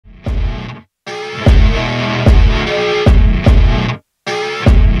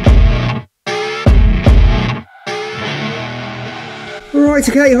Right,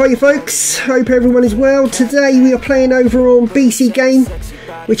 okay, hi you folks, hope everyone is well. Today we are playing over on BC Game,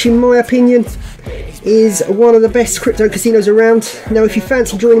 which in my opinion is one of the best crypto casinos around. Now if you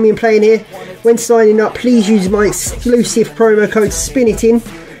fancy joining me and playing here, when signing up please use my exclusive promo code SPINITIN,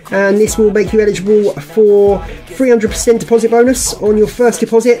 and this will make you eligible for 300% deposit bonus on your first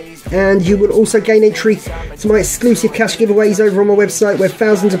deposit, and you will also gain entry to my exclusive cash giveaways over on my website where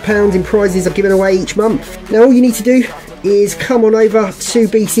thousands of pounds in prizes are given away each month. Now all you need to do is come on over to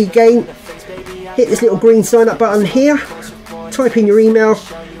BC Game, hit this little green sign up button here, type in your email,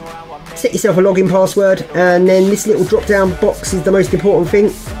 set yourself a login password, and then this little drop down box is the most important thing.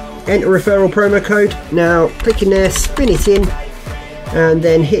 Enter referral promo code. Now click in there, spin it in, and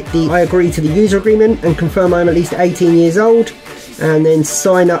then hit the I agree to the user agreement and confirm I'm at least 18 years old, and then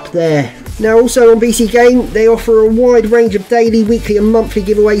sign up there. Now also on BC Game they offer a wide range of daily, weekly and monthly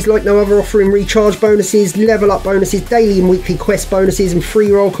giveaways like no other, offering recharge bonuses, level up bonuses, daily and weekly quest bonuses and free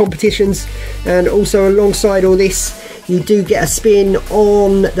roll competitions. And also alongside all this you do get a spin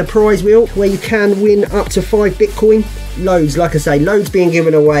on the prize wheel where you can win up to 5 Bitcoin. Loads, like I say, loads being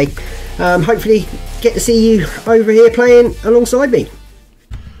given away. Hopefully get to see you over here playing alongside me.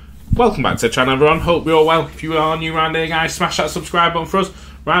 Welcome back to the channel everyone, hope you're all well. If you are new around here guys, smash that subscribe button for us.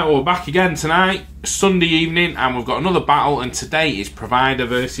 Right, well, we're back again tonight, Sunday evening, and we've got another battle, and today is provider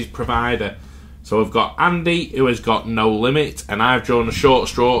versus provider. So we've got Andy, who has got no limit, and I've drawn a short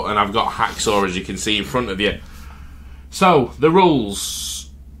straw, and I've got Hacksaw, as you can see in front of you. So, the rules.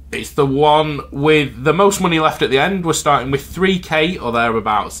 It's the one with the most money left at the end. We're starting with 3k or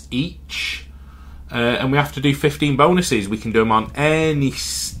thereabouts each. And we have to do 15 bonuses. We can do them on any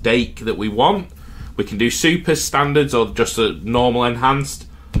stake that we want. We can do super, standards, or just a normal enhanced.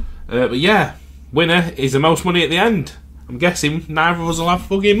 But yeah, winner is the most money at the end. I'm guessing neither of us will have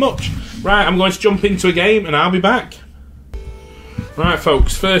fucking much. Right, I'm going to jump into a game and I'll be back. Right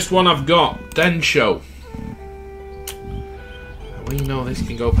folks, first one I've got, Densho. We know this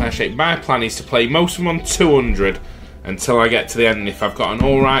can go pear-shaped. My plan is to play most of them on 200 until I get to the end, and if I've got an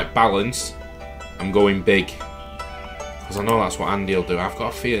alright balance, I'm going big. Because I know that's what Andy will do. I've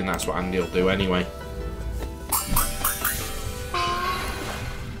got a feeling that's what Andy will do anyway.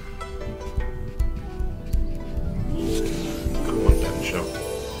 Come on, Densho.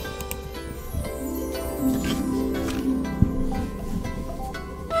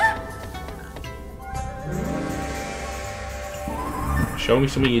 Show me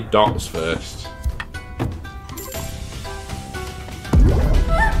some of your dots first.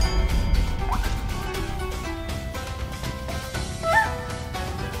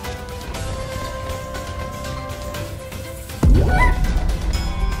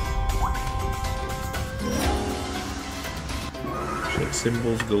 Shit,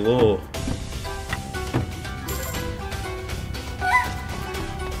 symbols galore.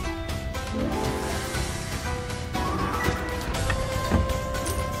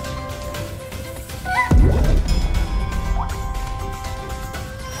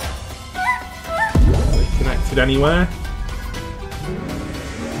 Anywhere?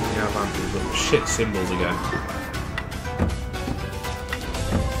 Yeah, I've had these little shit symbols again.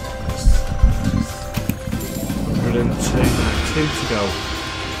 102, 2 to go.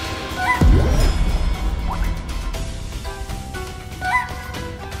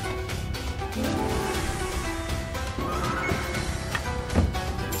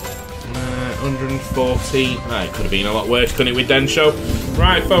 Uh, 114. It could have been a lot worse, couldn't it, with Densho?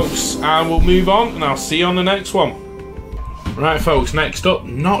 Right folks, I will move on and I'll see you on the next one. Right folks, next up,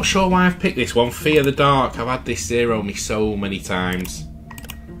 not sure why I've picked this one, Fear the Dark. I've had this zero me so many times.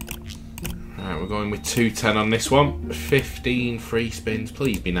 Right, we're going with 210 on this one. 15 free spins,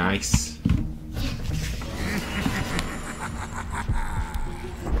 please be nice.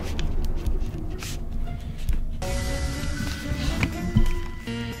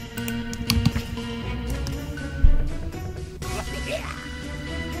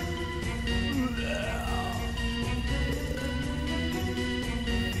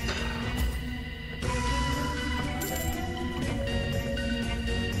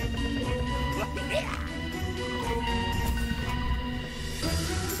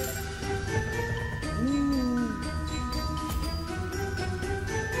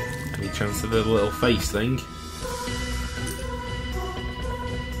 Chance to do the little face thing.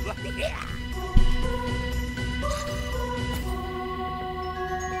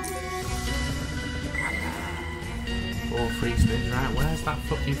 Four free spins, right? Where's that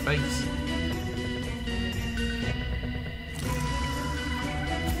fucking face?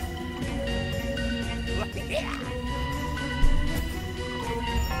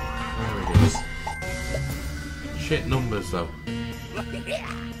 There it is. Shit numbers though.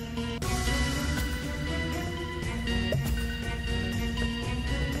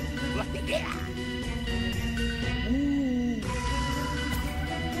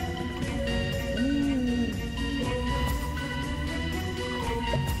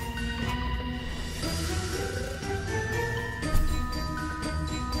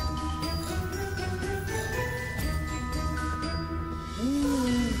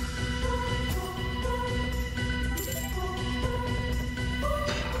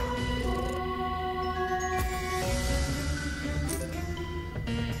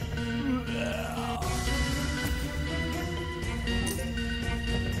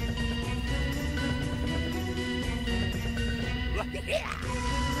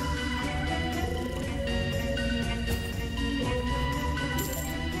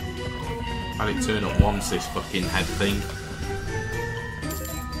 Had it turn up once, this fucking head thing.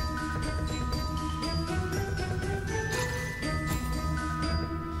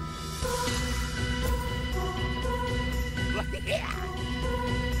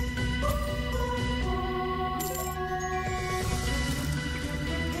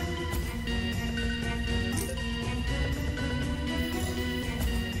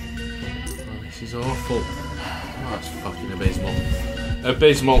 Oh, this is awful. Oh, that's fucking abysmal.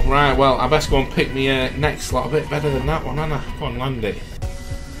 Abysmal. Right, well, I best go and pick me next slot a bit better than that one, Anna. Go on, land it.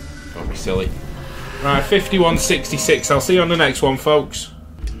 Don't be silly. Right, 51.66. I'll see you on the next one, folks.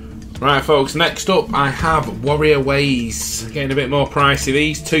 Right, folks, next up I have Warrior Ways. Getting a bit more pricey.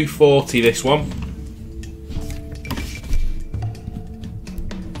 These $2.40 this one.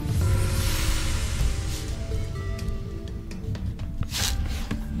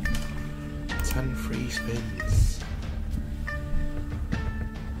 Free spins.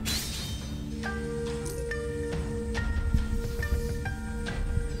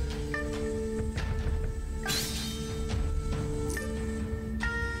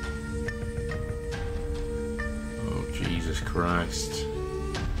 Oh, Jesus Christ.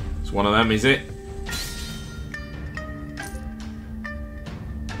 It's one of them, is it?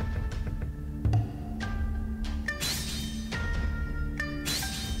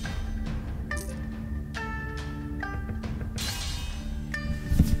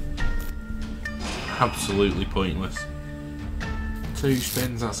 Absolutely pointless. 2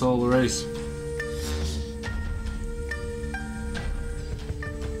 spins, that's all there is.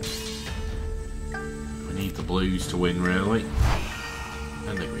 We need the blues to win, really.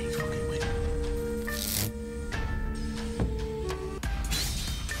 And the greens fucking win.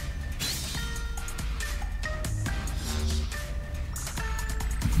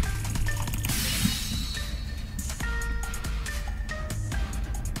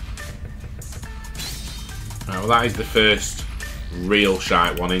 Well, that is the first real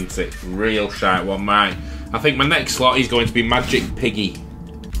shite one, isn't it? Real shite one, right. I think my next slot is going to be Magic Piggy.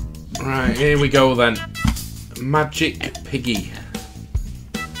 Right, here we go then. Magic Piggy.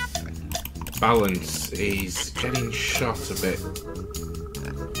 Balance is getting shot a bit.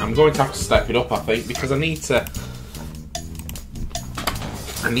 I'm going to have to step it up, I think, because I need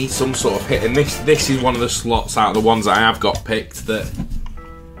some sort of hit, and this is one of the slots out of the ones that I have got picked that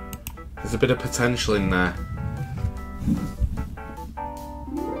there's a bit of potential in there.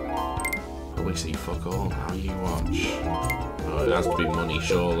 Probably see fuck all. How you watch? Oh, it has to be money,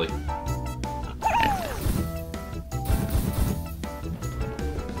 surely.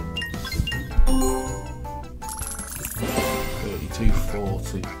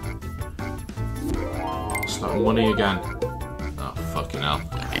 $32.40. It's not money again. Oh fucking hell!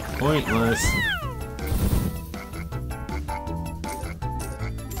 Pointless.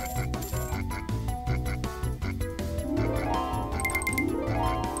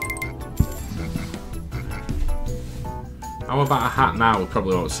 How about a hat now? We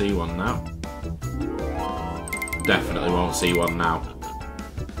probably won't see one now. Definitely won't see one now.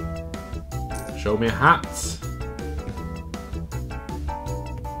 Show me a hat.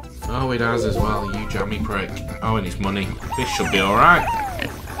 Oh, it has as well, you jammy prick. Oh, and it's money. This should be alright.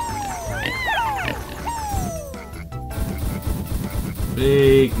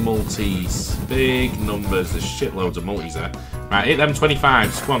 Big multis. Big numbers. There's shitloads of multis there. Right, hit them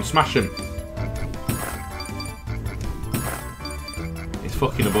 25s. Come on, smash them.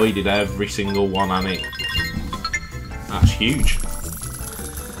 Fucking avoided every single one on it. That's huge.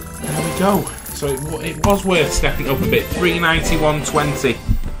 There we go. So it was worth stepping up a bit.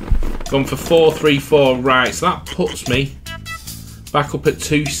 391.20. Gone for 434. Right, so that puts me back up at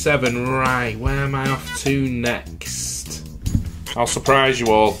 27. Right, where am I off to next? I'll surprise you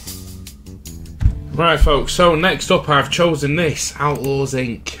all. Right, folks, so next up I've chosen this, Outlaws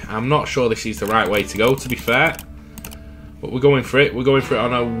Inc. I'm not sure this is the right way to go, to be fair. But we're going for it. We're going for it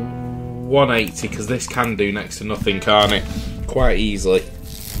on a 180 because this can do next to nothing, can't it? Quite easily.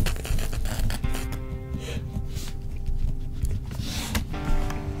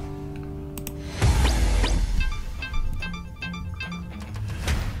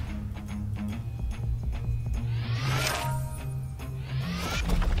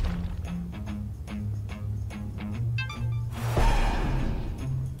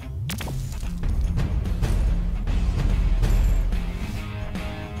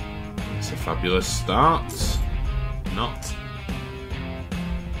 It's a fabulous start. Not.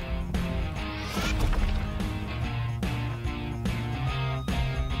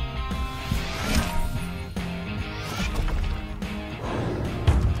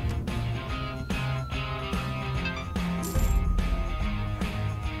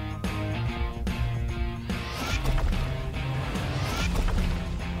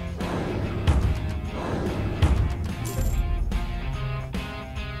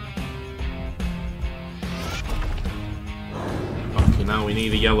 Now we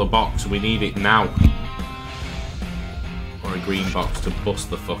need a yellow box, we need it now. Or a green box to bust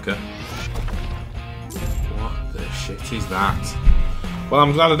the fucker. What the shit is that? Well,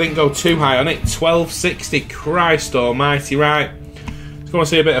 I'm glad I didn't go too high on it. 1260, Christ almighty. Right, let's go and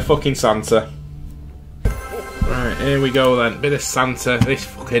see a bit of fucking Santa. Right, here we go then. Bit of Santa. This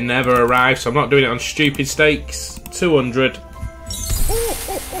fucking never arrives, so I'm not doing it on stupid stakes. 200.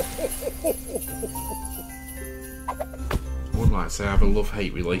 I would like to say I have a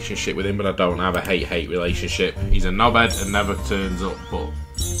love-hate relationship with him, but I don't have a hate-hate relationship. He's a knobhead and never turns up, but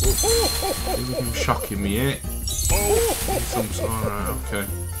him shocking me here. Alright, okay.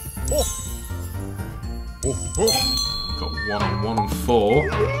 Got 1 on 1 and 4.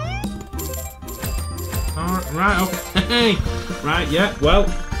 Alright, right, okay. Right, yeah, well,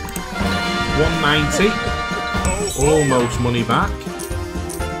 190. Almost money back.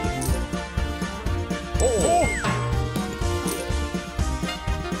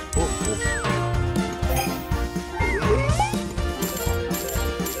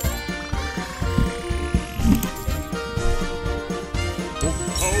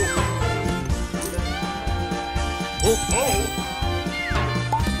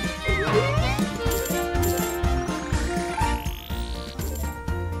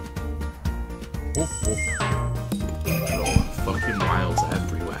 Fucking wilds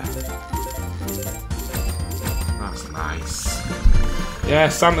everywhere. That's nice. Yeah,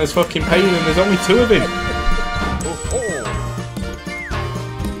 Santa's fucking paying and there's only 2 of him.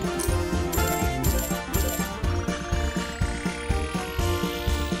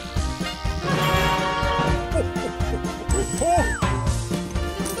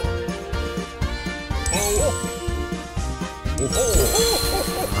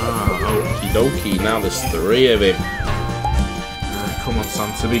 Okie dokie, now there's 3 of him. Come on,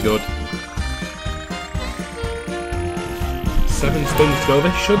 Santa, be good. 7 spins to go.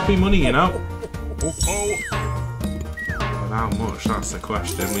 This should be money, you know. But how much? That's the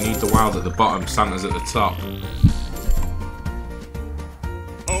question. We need the wild at the bottom, Santa's at the top.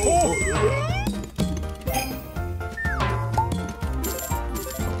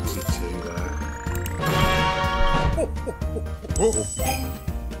 Obviously 2 there.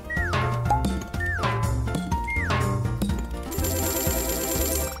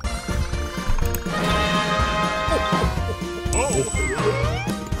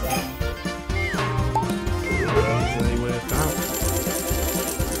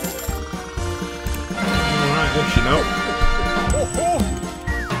 Alright, you know.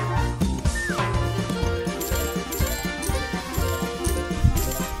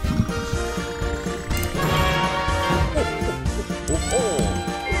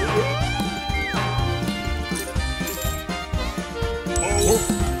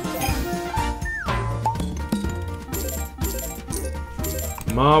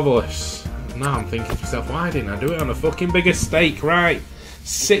 Marvellous. Now I'm thinking to myself, why didn't I do it on a fucking bigger stake? Right,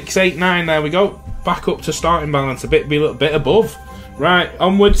 689, there we go. Back up to starting balance, be a little bit above. Right,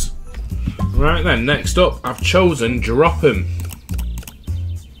 onwards. Right then, next up, I've chosen Drop 'em.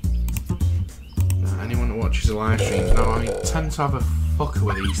 Anyone that watches the live streams know I tend to have a fucker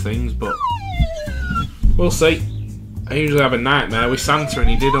with these things, but we'll see. I usually have a nightmare with Santa and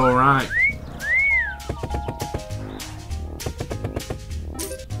he did alright.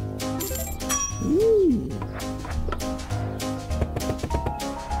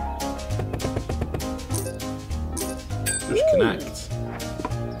 Just connect.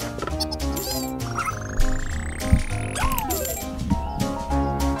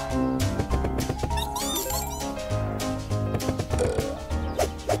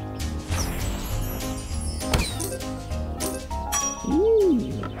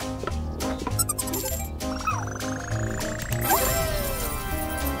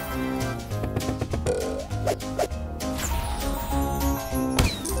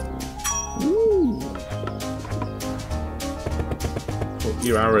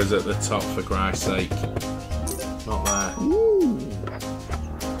 your arrows at the top, for Christ's sake. Not there.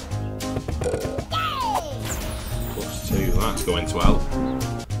 +2, that's going to help.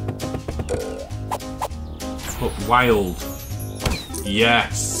 Put wild.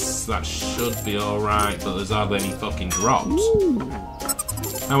 Yes, that should be alright, but there's hardly any fucking drops.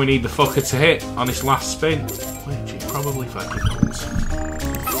 Now we need the fucker to hit on his last spin, which he probably fucking wants.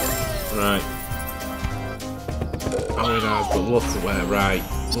 Right. Oh, it has, but look at where, right.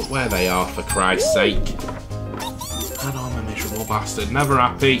 Look where they are, for Christ's sake. And I'm a miserable bastard, never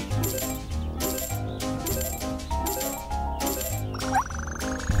happy.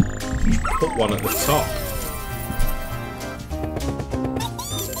 Put one at the top.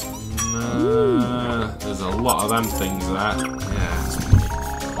 There's a lot of them things there.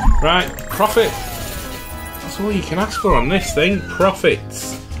 Yeah. Right, profit. That's all you can ask for on this thing.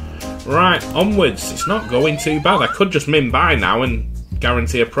 Profits. Right, onwards. It's not going too bad. I could just min buy now and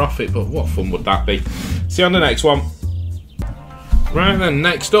guarantee a profit, but what fun would that be? See you on the next one. Right then,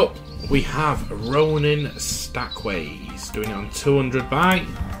 next up we have Ronin Stackways. Doing it on 200 buy.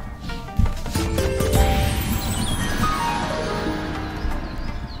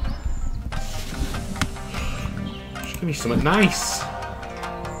 Just give me something nice.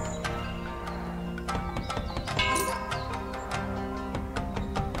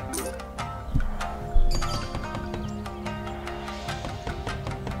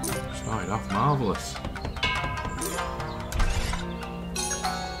 Started off marvellous.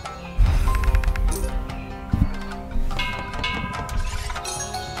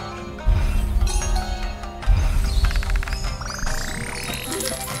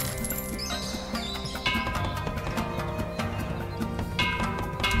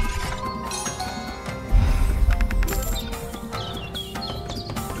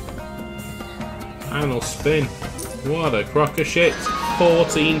 Final spin. What a crock of shit.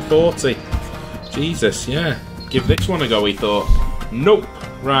 1440. Jesus, yeah. Give this one a go, he thought. Nope.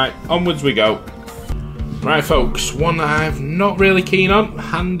 Right, onwards we go. Right, folks. One that I'm not really keen on.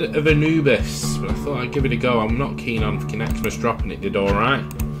 Hand of Anubis. But I thought I'd give it a go. I'm not keen on Xmas dropping it. Did alright.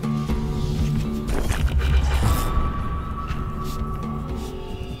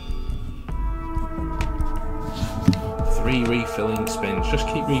 Three refilling spins. Just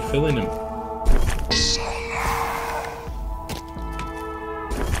keep refilling them.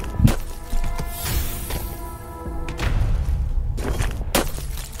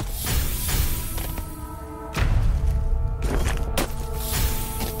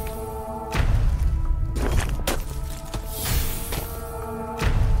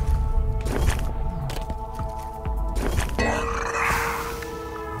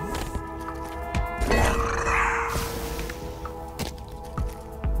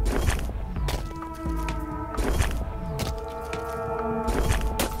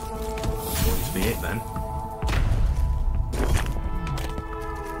 Be it then.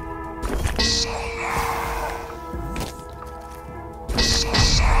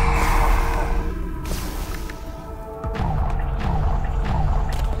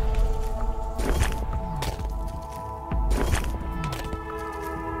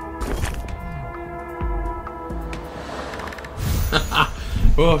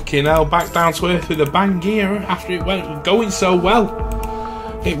 Fucking hell, back down to earth with a bang here after it went going so well.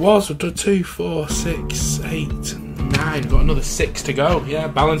 It was 2, 4, 6, 8, 9. Got another 6 to go. Yeah,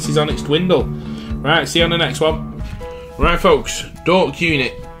 balance is on its dwindle. Right, see you on the next one. Right, folks, Dork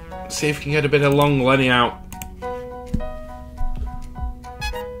unit. See if we can get a bit of long Lenny out.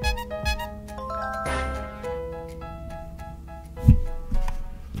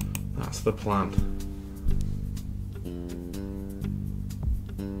 That's the plan.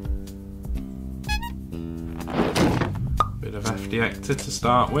 Bit of FD to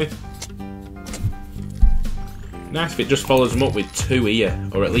start with. Nice if it just follows them up with 2 here,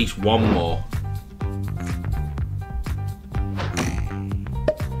 or at least 1 more.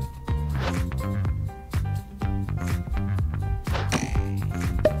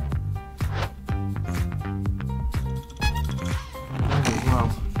 Well,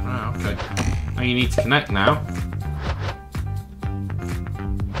 right, okay. Now you need to connect now.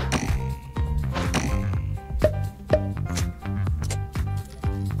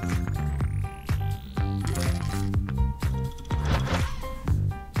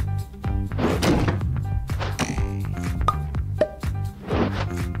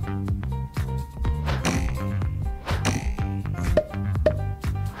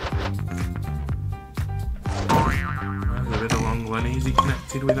 Is he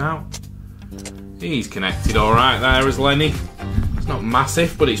connected without? He's connected alright there as Lenny. It's not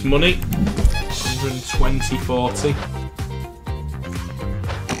massive, but it's money. 120.40.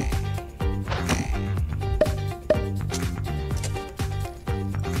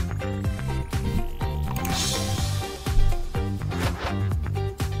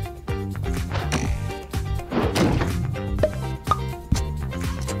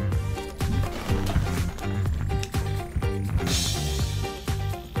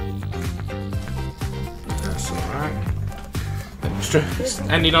 extra. It's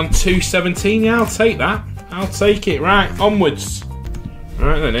ended on 217. Yeah, I'll take that. I'll take it. Right, onwards.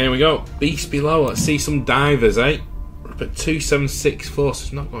 Right then, here we go. Beast below. Let's see some divers, eh? We're up at 2764, so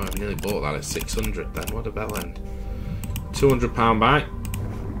it's not going. I nearly bought that at 600 then. What a bell end. £200 bite.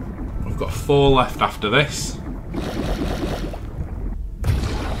 I've got 4 left after this.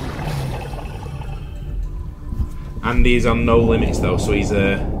 Andy's on no limits though, so he's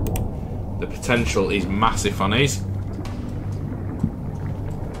the potential is massive on his.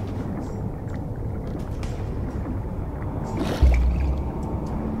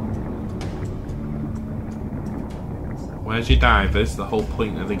 Where's your divers? The whole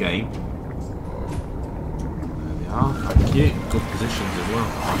point of the game. There they are. Thank you. Good positions as well.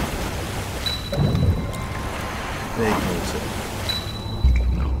 Big multi.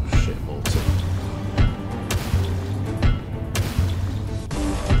 No shit multi.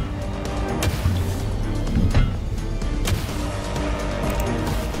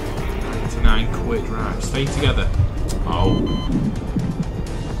 £99, right? Stay together. Oh.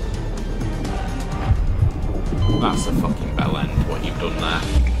 That's a fucking bell end, what you've done there.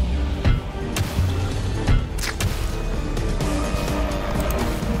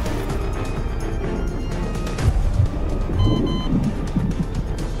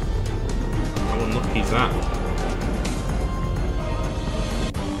 How unlucky is that?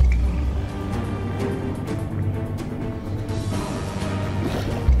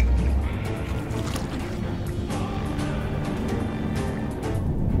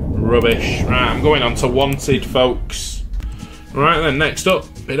 Rubbish. Right, I'm going on to Wanted, folks. Right then, next up,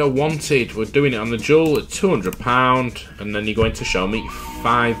 bit of Wanted. We're doing it on the Duel at £200, and then you're going to show me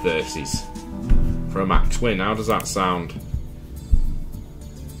 5 verses for a max win. How does that sound?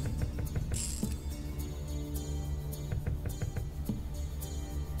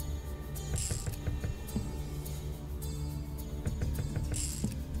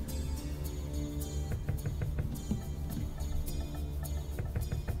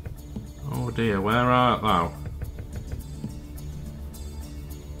 Oh dear, where art thou?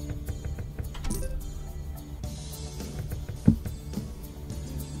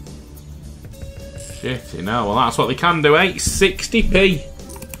 Shit, you know, well that's what they can do, eh?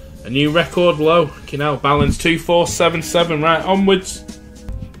 60p. A new record low. You know, balance 2477, right, onwards.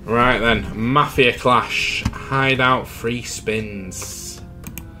 Right then, Mafia Clash. Hideout free spins.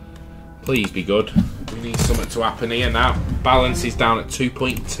 Please be good. We need something to happen here now. Balance is down at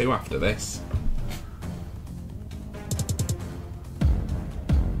 2.2 after this.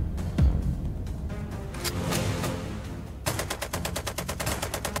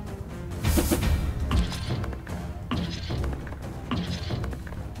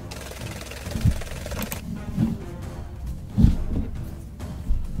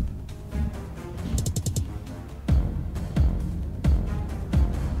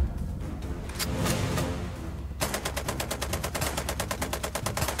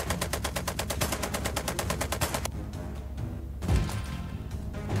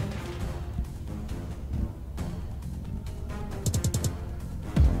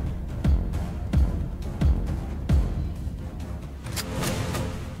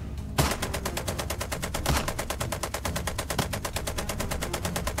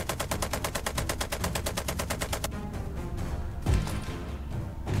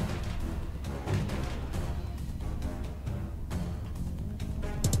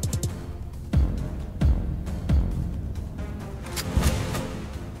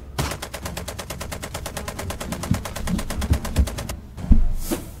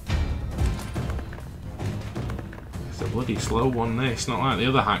 Bloody slow one this, not like the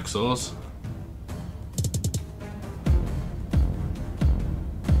other hacksaws.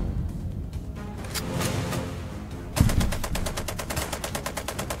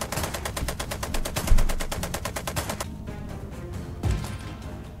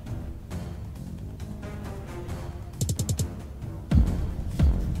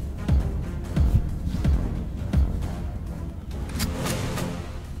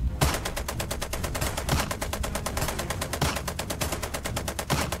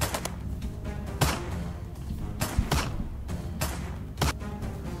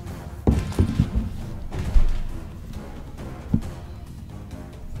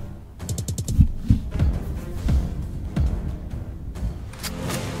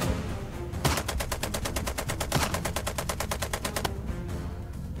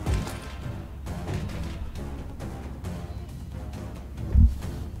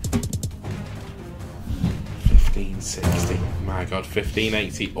 £15.60. My god,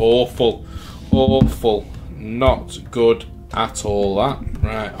 £15.80. Awful. Awful. Not good at all, that.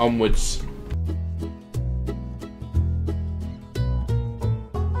 Right, onwards.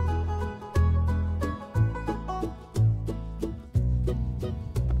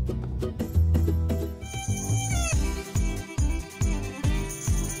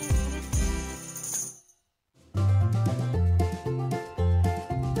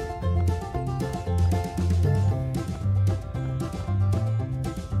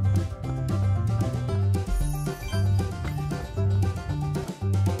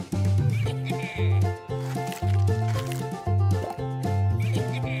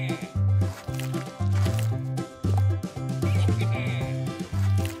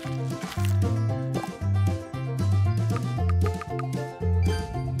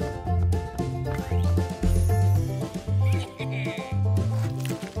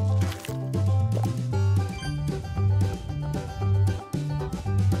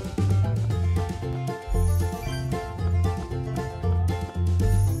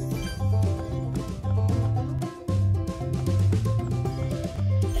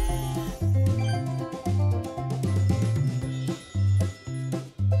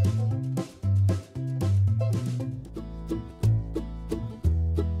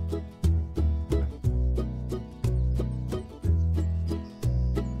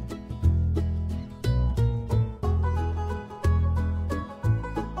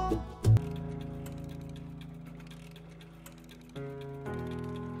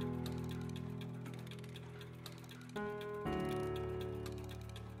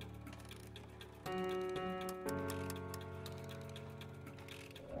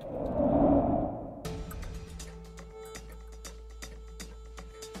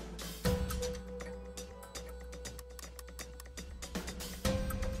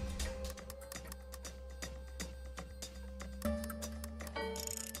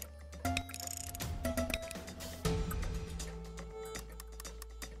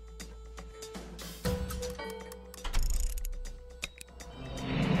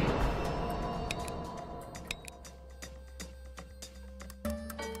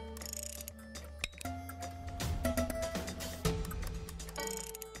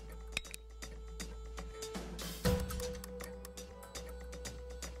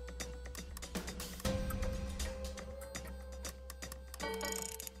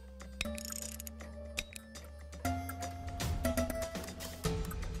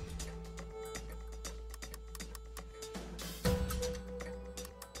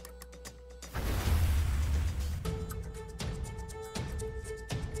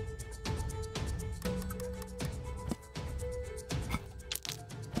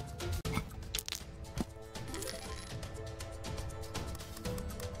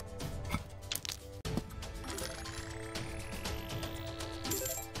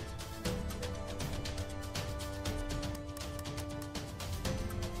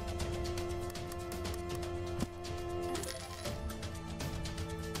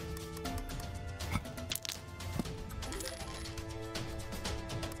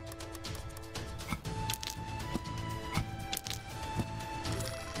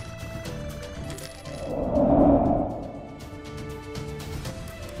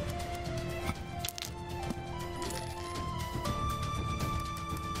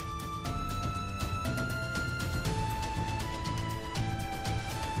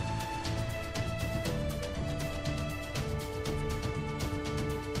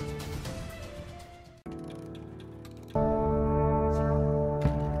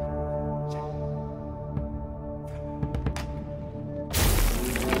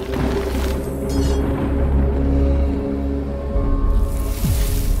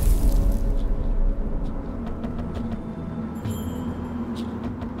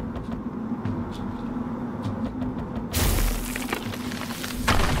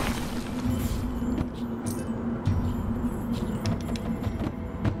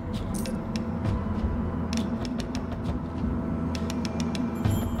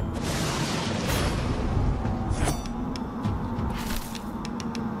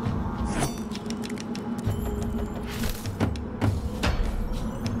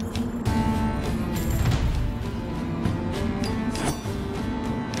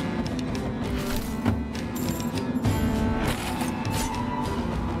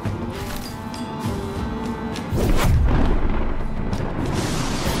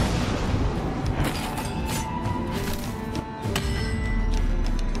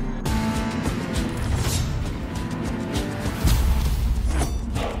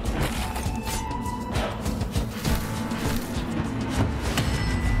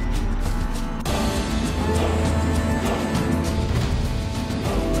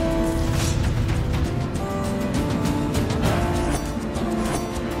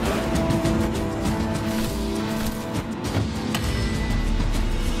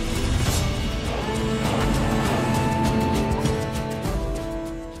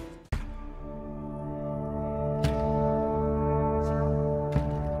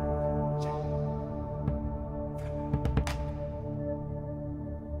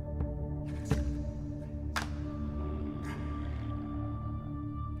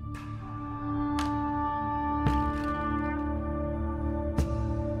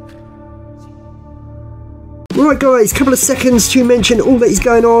 Right guys, couple of seconds to mention all that is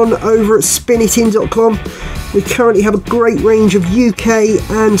going on over at spinitin.com. We currently have a great range of UK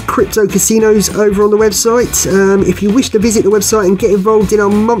and crypto casinos over on the website. If you wish to visit the website and get involved in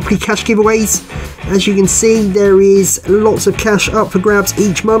our monthly cash giveaways, as you can see there is lots of cash up for grabs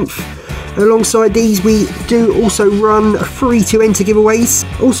each month. Alongside these, we do also run free to enter giveaways.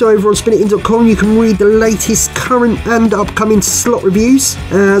 Also over on spinitin.com you can read the latest current and upcoming slot reviews,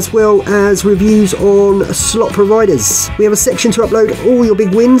 as well as reviews on slot providers. We have a section to upload all your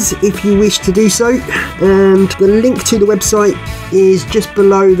big wins if you wish to do so, and the link to the website is just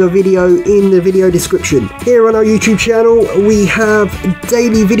below the video in the video description. Here on our YouTube channel we have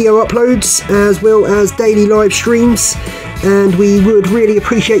daily video uploads as well as daily live streams, and we would really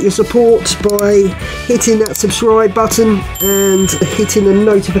appreciate your support by hitting that subscribe button and hitting the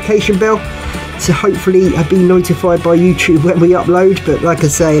notification bell to hopefully be notified by YouTube when we upload. But like I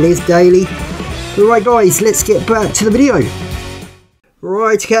say, it is daily. Alright guys, let's get back to the video.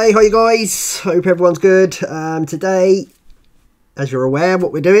 Right, okay, hi guys, hope everyone's good. Today, as you're aware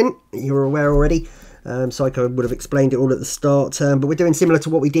what we're doing, you're aware already, Psycho would have explained it all at the start, but we're doing similar to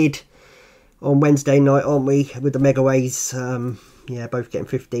what we did on Wednesday night, aren't we, with the megaways. Yeah, both getting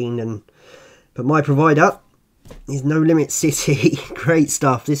 15, but my provider is No Limit City. Great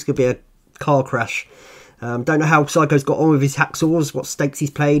stuff. This could be a car crash. Don't know how Psycho's got on with his hacksaws, what stakes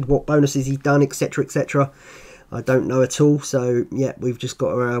he's played, what bonuses he's done, etc, etc. I don't know at all, so yeah, we've just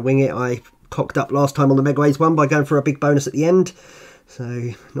got to wing it. I cocked up last time on the megaways one by going for a big bonus at the end,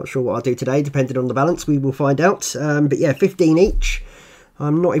 so not sure what I'll do today, depending on the balance. We will find out. But yeah, 15 each.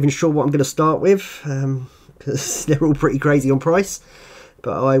 I'm not even sure what I'm going to start with, because they're all pretty crazy on price,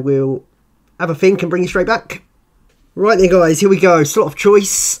 but I will have a think and bring you straight back. Right then guys, here we go. Slot of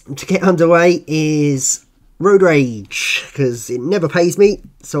choice to get underway is Road Rage, because it never pays me,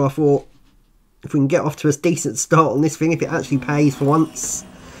 so I thought if we can get off to a decent start on this thing, if it actually pays for once,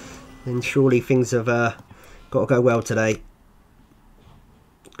 then surely things have got to go well today.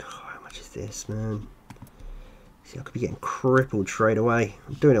 God, how much is this, man? See, I could be getting crippled straight away.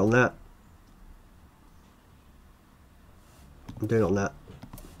 I'm doing it on that. I'm doing it on that.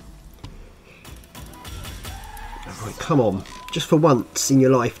 Alright, come on. Just for once in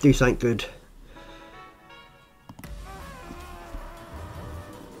your life, do something good.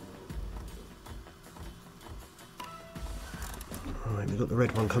 Alright, we've got the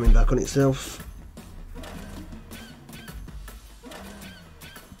red one coming back on itself.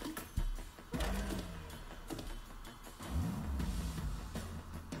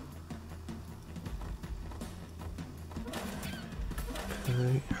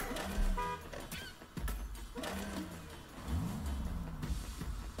 Okay.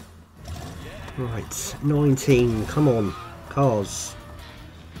 Right, 19, come on, cars.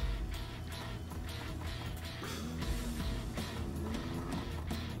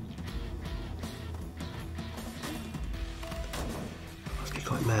 Must be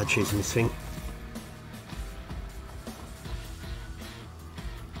quite mad choosing this thing.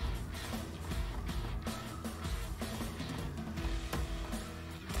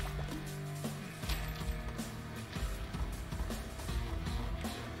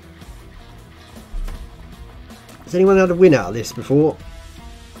 Has anyone had a win out of this before?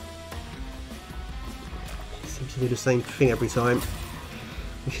 Seems to do the same thing every time,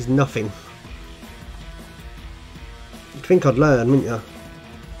 which is nothing. You'd think I'd learn, wouldn't you?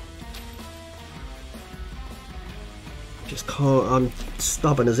 Just can't. I'm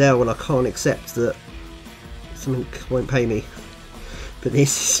stubborn as hell and I can't accept that something won't pay me. But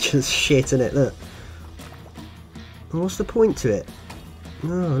this is just shit, isn't it? Look. What's the point to it? Oh,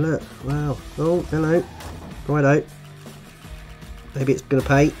 look. Wow. Oh, hello. Righto. Maybe it's going to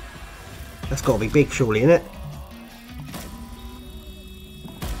pay. That's got to be big, surely, isn't it?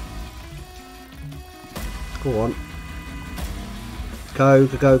 Go on. Go,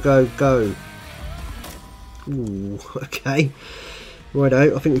 go, go, go. Ooh, okay.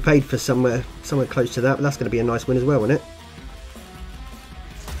 Righto. I think we paid for somewhere close to that, but that's going to be a nice win as well, isn't it?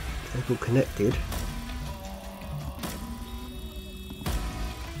 They're all connected.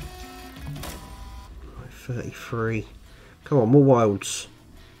 Right, 33. Come on, more wilds.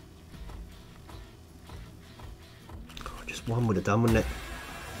 God, just one would have done, wouldn't it?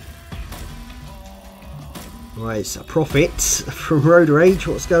 Right, it's a profit from Road Rage.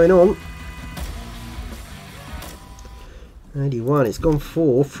 What's going on? 91. It's gone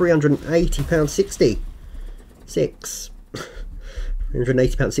for £380.60.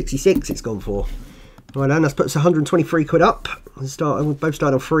 £380.66 it's gone for. Right then, that puts 123 quid up. We both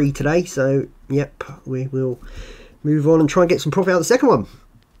started on free today, so yep, we will move on and try and get some profit out of the second one.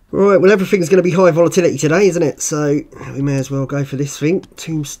 Right, well everything's going to be high volatility today, isn't it? So we may as well go for this thing.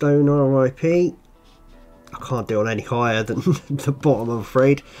 Tombstone RIP. I can't do it on any higher than the bottom, I'm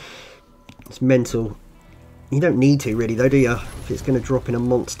afraid. It's mental. You don't need to really though, do you? If it's going to drop in a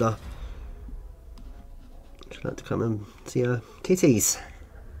monster. Just like to come and see her titties.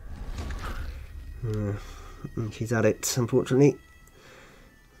 She's at it, unfortunately.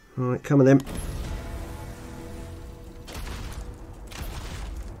 Alright, come on then.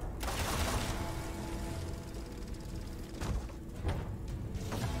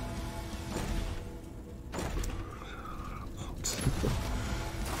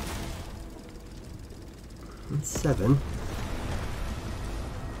 That's 7.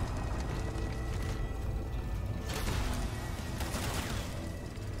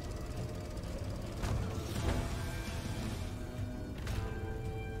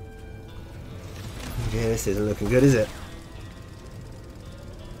 Yeah, this isn't looking good, is it?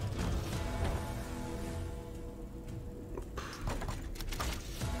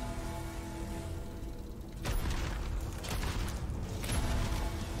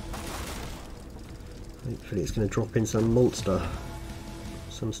 Hopefully it's going to drop in some monster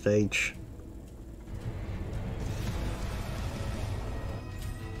some stage.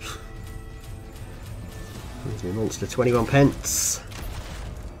 There's my monster, 21 pence.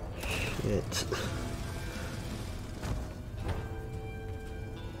 Shit.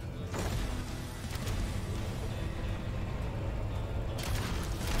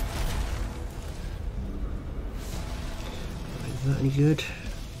 Is that any good?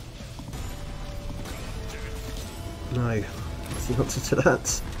 No, that's the answer to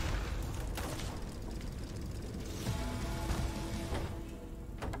that.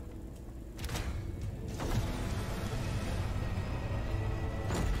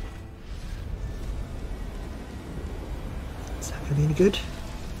 Is that going to be any good?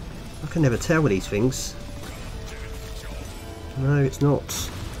 I can never tell with these things. No, it's not.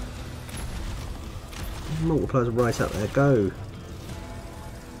 Multipliers are right up there, go.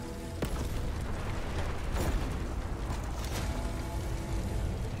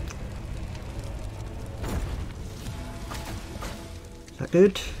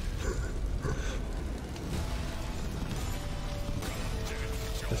 Good.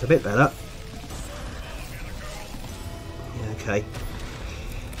 That's a bit better. Yeah, okay.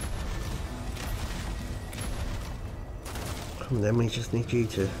 Come on then, we just need you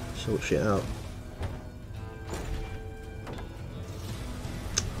to sort shit out.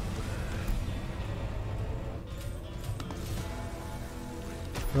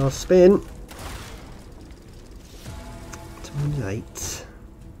 Last spin. 28.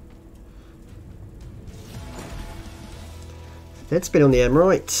 Dead spin on the M,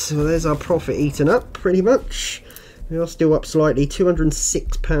 right. So there's our profit eaten up, pretty much. We are still up slightly,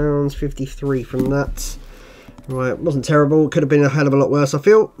 £206.53 from that. Right, wasn't terrible. Could have been a hell of a lot worse, I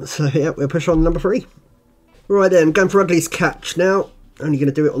feel. So yeah, we'll push on number 3. Right then, going for ugliest catch now. Only going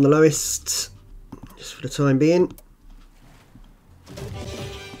to do it on the lowest, just for the time being.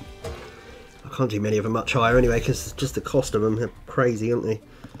 I can't do many of them much higher anyway, because just the cost of them are crazy, aren't they?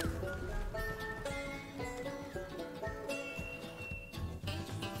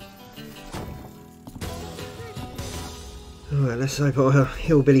 Alright, let's hope our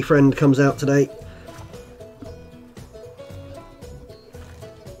hillbilly friend comes out today.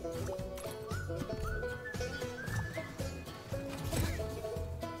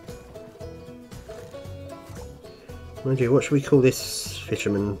 Mind you, what should we call this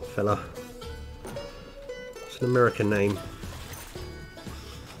fisherman fella? It's an American name.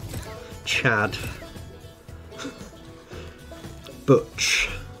 Chad. Butch.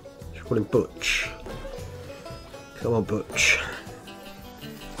 Should we call him Butch? Come on, Butch.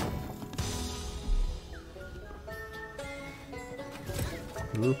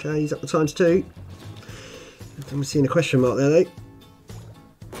 Okay, he's up the times 2. I'm seeing a question mark there though.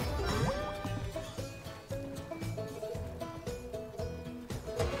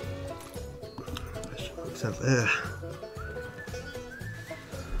 Question mark's out there.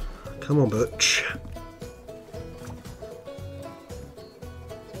 Come on, Butch.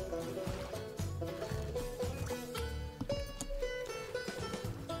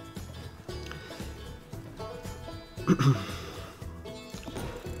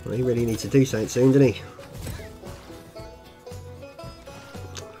 Well, he really needs to do something soon, doesn't he?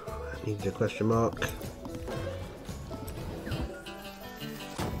 That needed a question mark.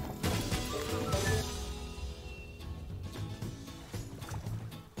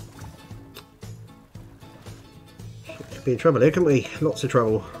 Could be in trouble here, couldn't we? Lots of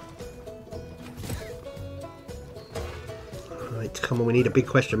trouble. Right, Come on, we need a big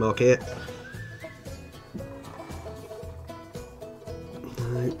question mark here.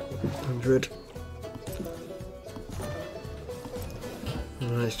 No, 100.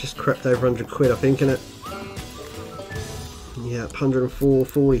 It's just crept over 100 quid, I think, isn't it? Yeah,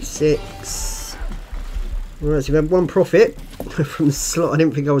 104.46. Right, so we've had one profit from the slot I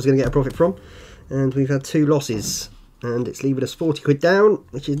didn't think I was going to get a profit from, and we've had 2 losses, and it's leaving us 40 quid down,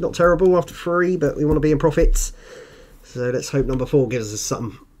 which is not terrible after 3, but we want to be in profits, so let's hope number 4 gives us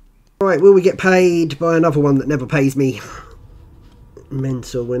something. Right, will we get paid by another one that never pays me?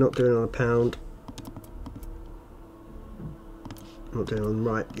 Mental, we're not doing on a pound. Not doing on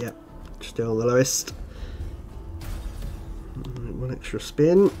right, yeah, still on the lowest. One extra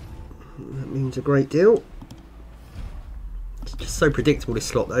spin, that means a great deal. It's just so predictable, this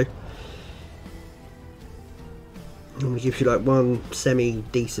slot though. Normally gives you like one semi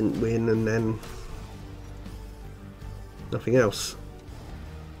decent win and then nothing else.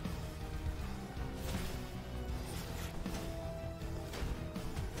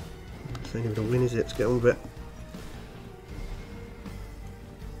 This ain't even a win, is it? Let's get on with it.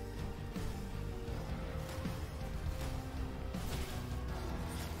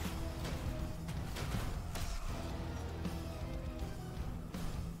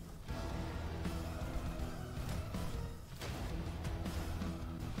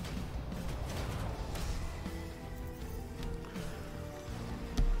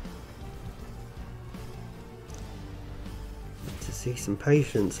 See some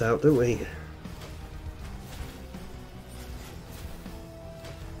patience out, don't we?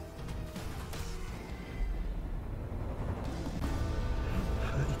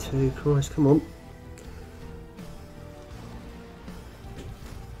 Christ, come on.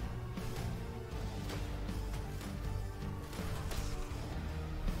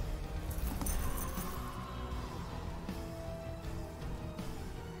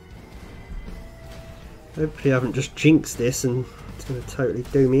 Hopefully I haven't just jinxed this and it's going to totally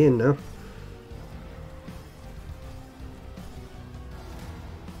do me in now.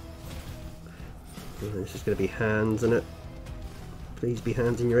 This is going to be hands, isn't it? Please be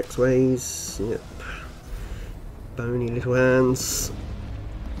hands in your X-ways. Yep. Bony little hands.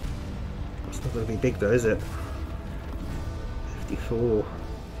 It's not going to be big though, is it? 54.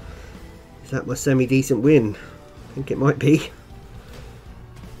 Is that my semi-decent win? I think it might be.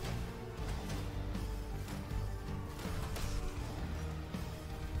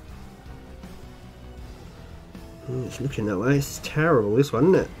 It's looking that way. It's terrible, this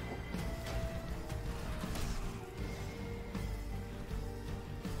one, isn't it?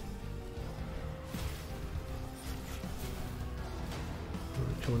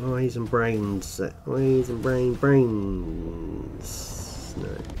 Come on, eyes and brains. Eyes and brains. No.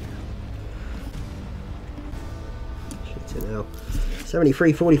 Shit now.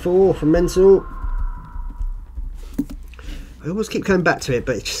 73.44 from Mental. I always keep coming back to it,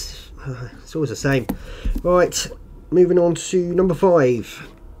 but it's always the same. Right, moving on to number 5.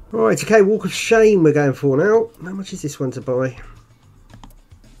 Right, okay, Walk of Shame we're going for now. How much is this one to buy?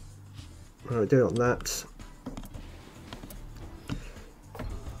 Right, do it on that.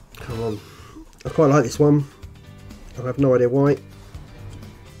 Come on. I quite like this one. I have no idea why.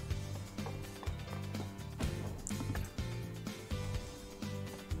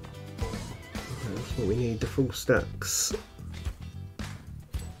 That's what we need, the full stacks.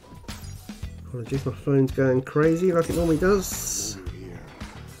 Apologies, my phone's going crazy like it normally does.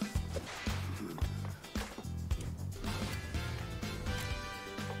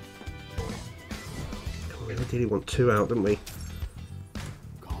 We ideally want 2 out, don't we?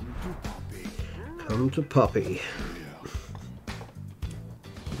 Come to Puppy.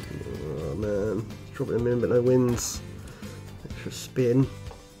 Oh man, dropping him in but no wins. Extra spin.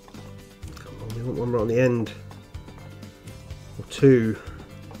 Come on, we want one right on the end. Or 2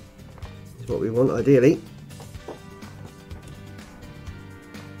 is what we want ideally.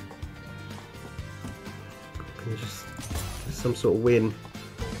 Can just some sort of win.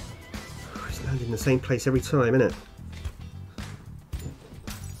 It's landing in the same place every time, isn't it?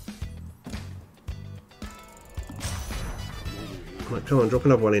 Right, come on, drop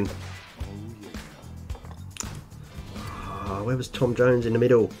another one in. Oh, where was Tom Jones in the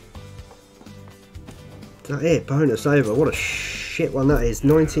middle? Is that it? Bonus over. What a shit one that is.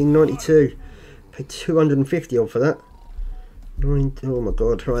 1992. Paid 250 on for that. Oh my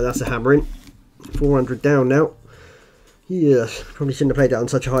god. Right, that's a hammering. 400 down now. Yeah, probably shouldn't have played that on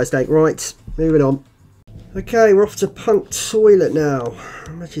such a high stake. Right, moving on. Okay, we're off to Punk Toilet now.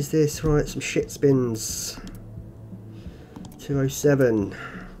 How much is this? Right, some shit spins. 207.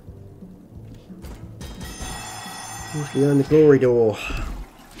 Who's behind the glory door?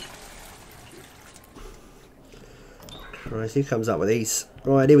 Christ, who comes up with these?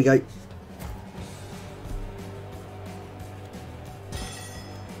 Right, here we go.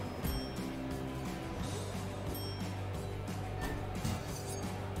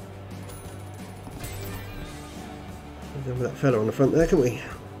 We've with that fella on the front there, can we?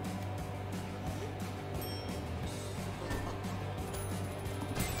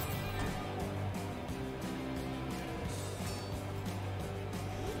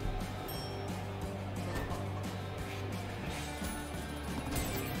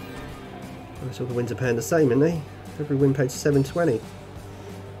 All the wins are paying the same, aren't they? Every win paid 720.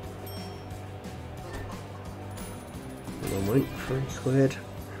 Come on, mate, 3 squared.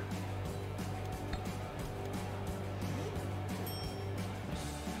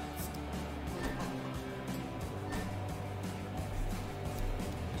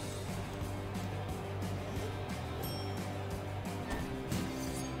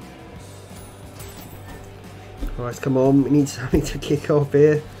 Right, come on, we need something to kick off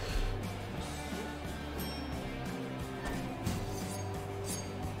here.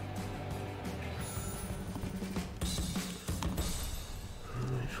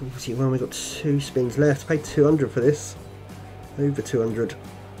 Well, we've got 2 spins left. Paid 200 for this. Over 200.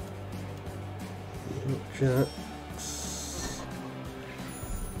 Jacks.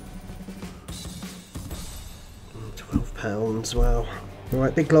 £12. Wow.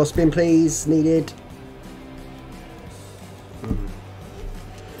 Alright, big last spin, please. Needed.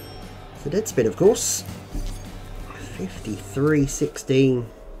 It's a dead spin, of course. 53.16.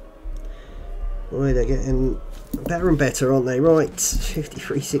 Boy, they're getting better and better, aren't they? Right,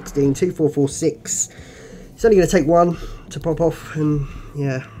 53.16, 2446. It's only going to take one to pop off, and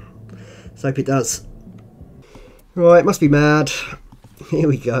yeah, let's hope it does. Right, must be mad. Here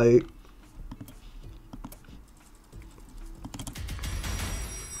we go.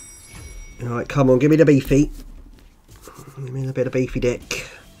 Alright, come on, give me the beefy. Give me a bit of beefy dick.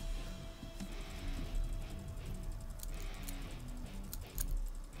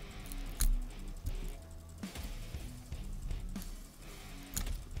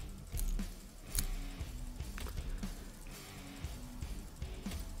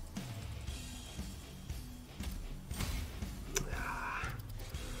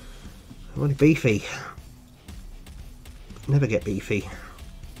 I want a beefy. Never get beefy.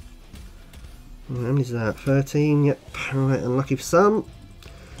 How many is that? 13, yep. Alright, unlucky for some.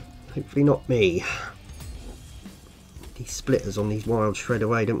 Hopefully not me. These splitters on these wilds shred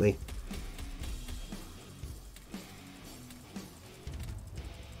away, don't we?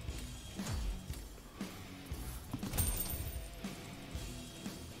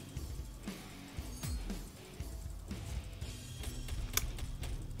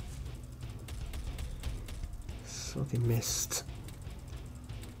 Something missed.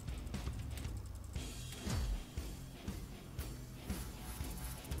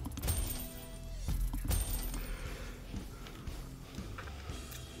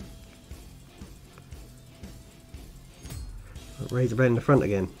 Razor blade in the front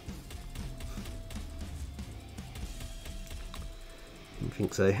again. Didn't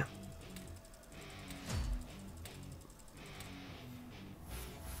think so.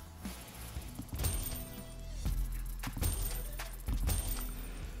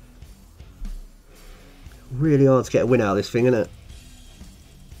 Really hard to get a win out of this thing, isn't it?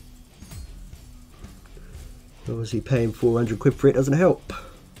 Obviously paying 400 quid for it doesn't help.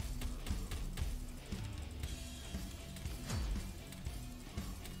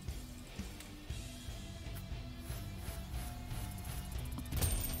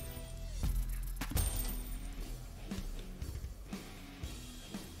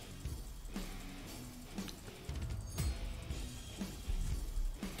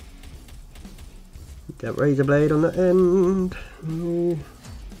 That razor blade on the end.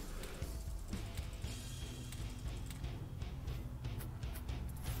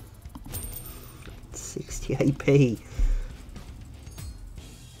 68p.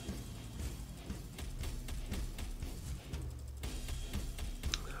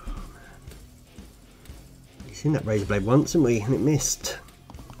 We've seen that razor blade once, haven't we? And it missed,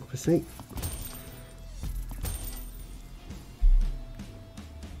 obviously.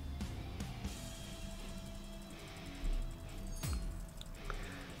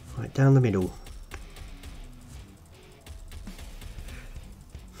 Right down the middle.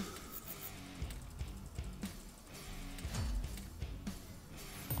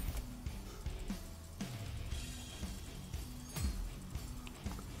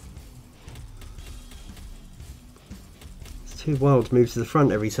 It's too wild to move to the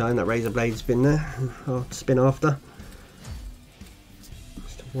front every time that razor blade's been there. Hard to spin after.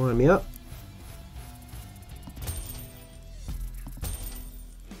 Wind me up.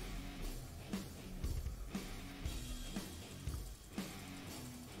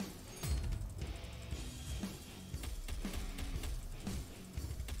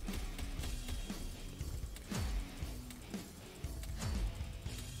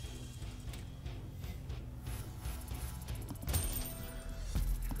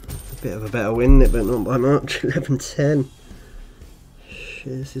 Bit of a better win, but not by much. 11-10.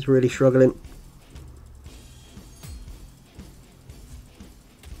 This is really struggling.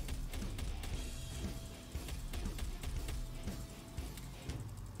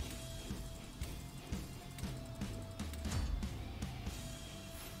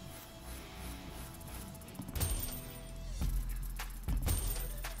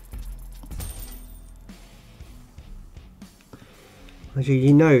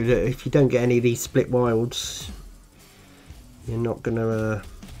 You know that if you don't get any of these split wilds, you're not going to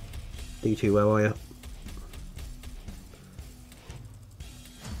do too well, are you?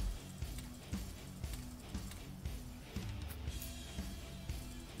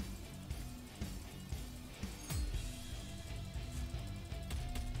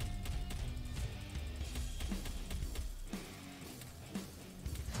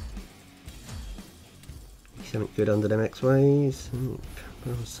 Something good under them X-ways.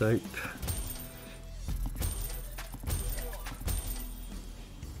 Soap.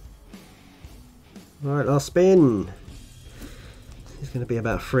 Right, last spin. It's going to be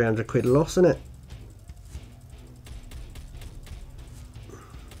about 300 quid loss, isn't it?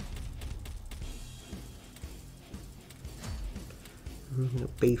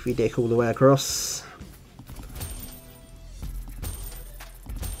 Beefy dick all the way across.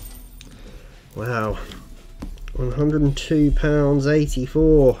 Wow.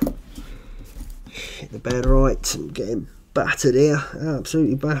 £102.84. Hit the bed right. I'm getting battered here.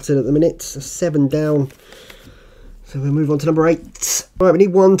 Absolutely battered at the minute. 7 down. So we'll move on to number 8. Right, we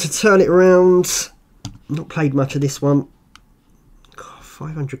need one to turn it around. Not played much of this one. God,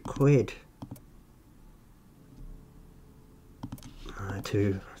 500 quid.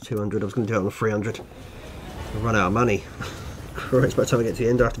 200. I was going to do it on 300. I'll run out of money. Christ, by the time I get to the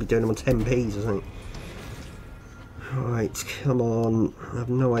end I have to be doing them on 10p's or something. Right, come on. I have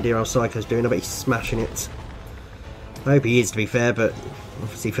no idea how Psycho's doing. I bet he's smashing it. I hope he is, to be fair, but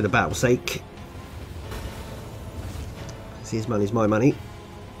obviously for the battle's sake. Because his money's my money.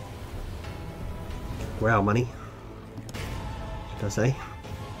 Or our money, should I say.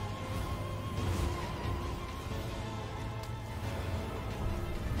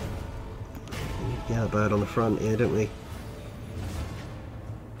 Yeah, a bird on the front here, don't we?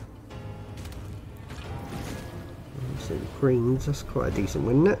 Greens, that's quite a decent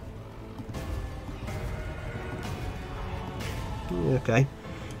win, isn't it? Okay,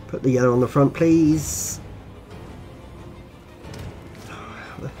 put the yellow on the front, please.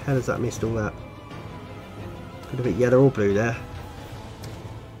 How the hell has that missed all that? Could have been yellow or blue there.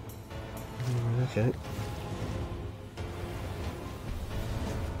 Okay.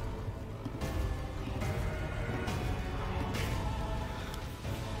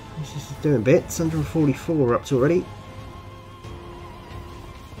 This is doing bits. 144 up to already.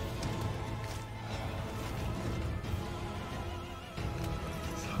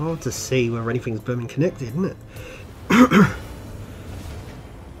 Hard to see where anything's blooming connected, isn't it?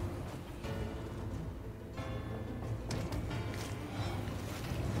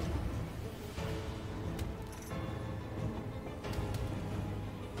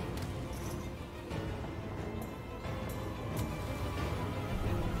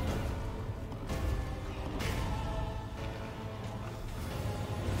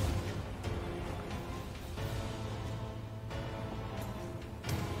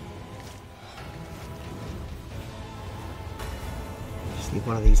 Need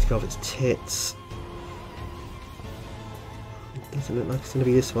one of these to go off its tits. It doesn't look like it's going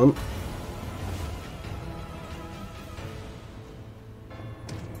to be this one.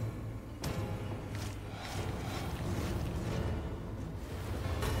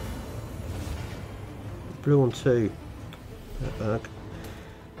 Blue on 2. That bag.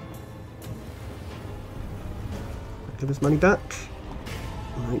 Give us money back.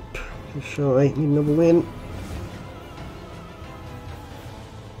 Nope. Just shy. Need another win.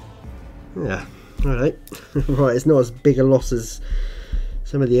 Yeah, alright. Right, it's not as big a loss as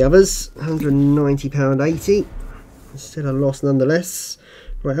some of the others. £190.80. Still a loss nonetheless.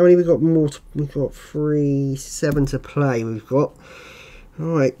 Right, how many we got more? We've got 7 to play. We've got.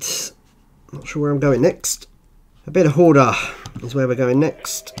 Alright, not sure where I'm going next. A bit of hoarder is where we're going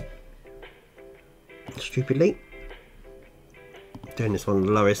next. Stupidly. Doing this one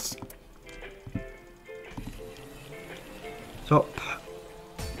the lowest. Top.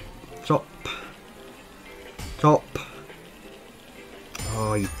 Top. Top.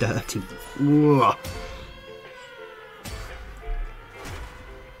 Oh, you dirty. Ugh.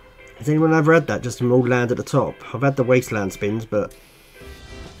 Has anyone ever had that? Just them all land at the top? I've had the wasteland spins, but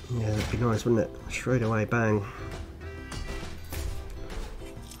yeah, that'd be nice, wouldn't it? Straight away, bang.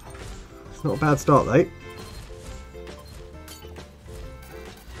 It's not a bad start though.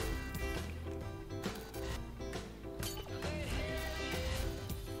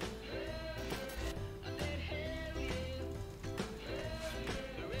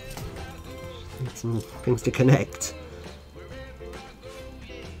 Need some things to connect.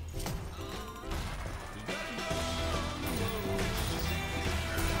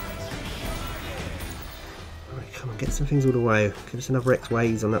 Right, come on, get some things all the way. Give us another X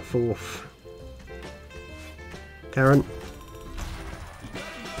ways on that fourth. Karen.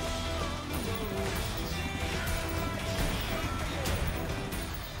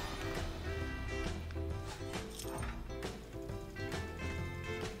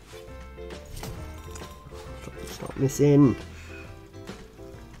 Stop missing.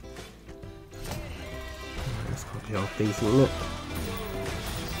 That's got to be half decent, isn't it?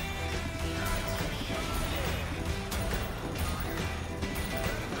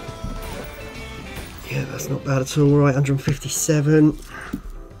 Yeah, that's not bad at all. Right, 157.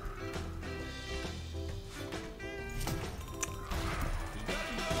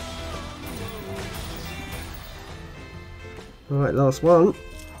 Right, last one.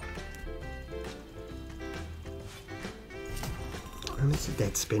 And it's a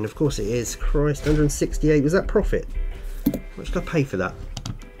dead spin, of course it is. Christ, 168. Was that profit? How much did I pay for that?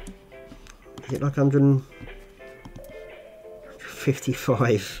 Is it like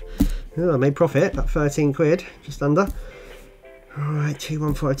 155? Oh, I made profit, about 13 quid, just under. Alright,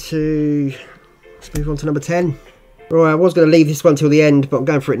 2152. Let's move on to number 10. Right, I was going to leave this one till the end, but I'm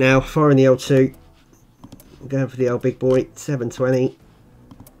going for it now. Firing the L2. I'm going for the L big boy, 720.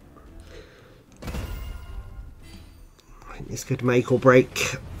 I think this could make or break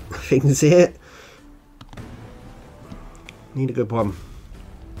things here. Need a good one.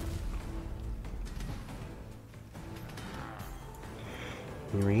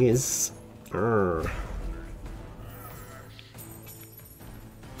 Here he is. Arrgh.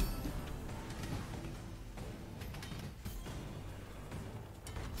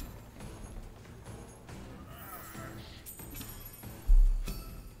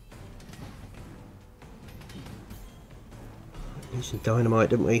 Need some dynamite,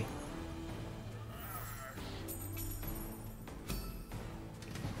 didn't we?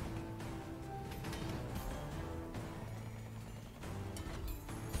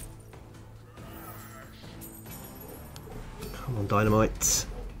 Come on, dynamite.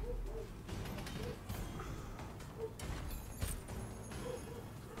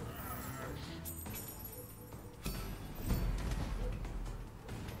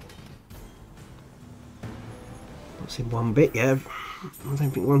 Not seen one bit yet. I don't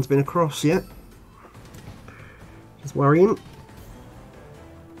think one's been across yet. It's worrying.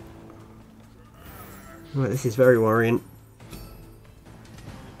 Right, this is very worrying.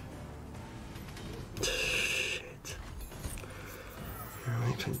 Shit.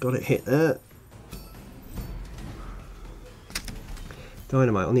 Right, got it hit there.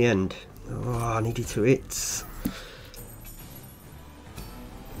 Dynamite on the end. Oh, I needed 2 hits.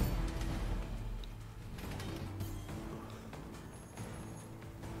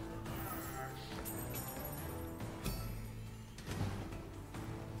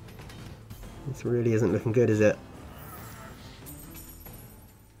 This really isn't looking good, is it?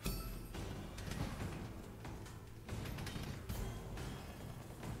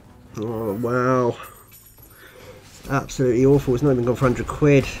 Oh wow, it's absolutely awful. It's not even gone for 100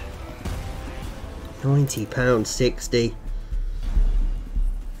 quid. £90, 60.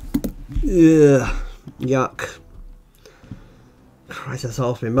 Ugh, yuck. Christ, that's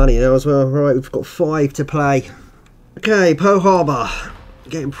half my money now as well. Right, we've got 5 to play. Okay, Pearl Harbor.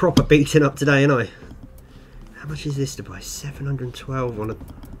 Getting proper beaten up today, ain't I? How much is this to buy? 712 on a...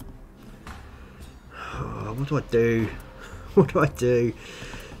 Oh, what do I do? What do I do?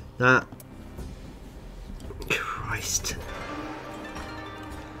 That... Christ.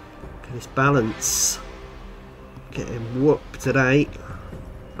 Look at this balance. Getting whooped today.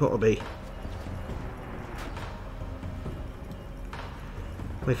 Gotta be.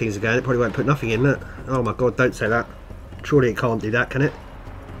 The way things are going, it probably won't put nothing in that. Oh my god, don't say that. Surely it can't do that, can it?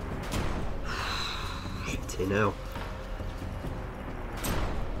 Now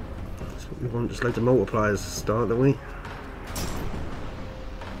that's what we want, just loads of multipliers to start, don't we?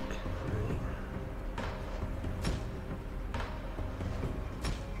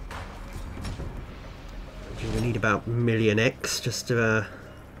 Need about $1,000,000x just to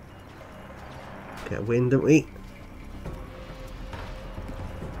get a win, don't we?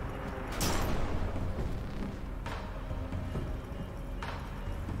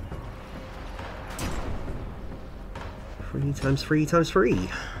 Three times three times three.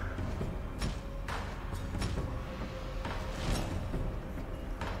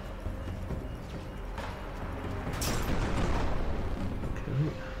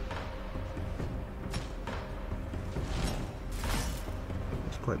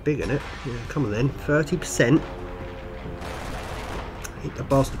 Quite big, isn't it? Yeah, come on then, 30%. Hit the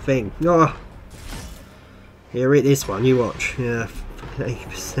bastard thing. Oh! Here, hit this one, you watch. Yeah,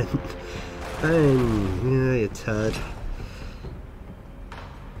 80%. Bang! Yeah, you turd.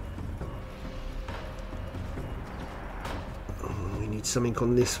 Oh, we need something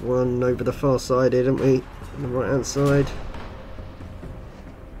on this one over the far side here, don't we? On the right hand side.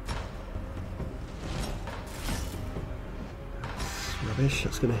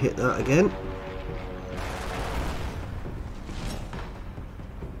 That's going to hit that again.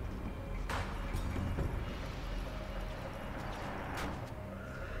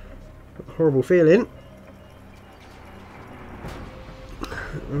 Horrible feeling.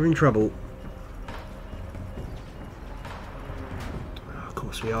 We're in trouble. Oh, of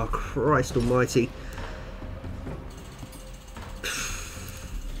course we are. Christ almighty.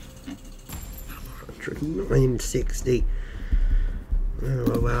 109.60.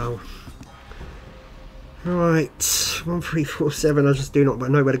 Oh wow. Right, 1347. I just do not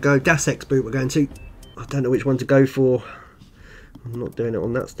know where to go. Das X boot we're going to. I don't know which one to go for. I'm not doing it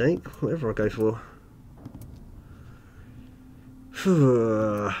on that stake. Whatever I go for.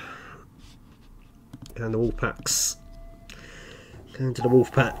 Going to wolf packs. Going to the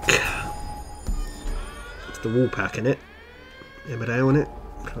wolf pack. It's the wolf pack in it. Emmerdale in it.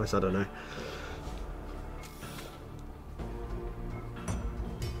 Christ, I don't know.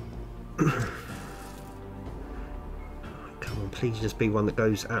 Come on, please just be one that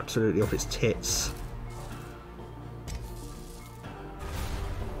goes absolutely off its tits.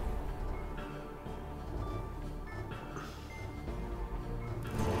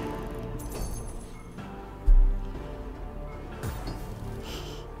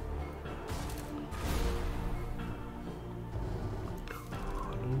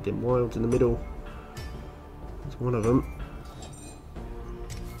 Them wilds in the middle. There's one of them.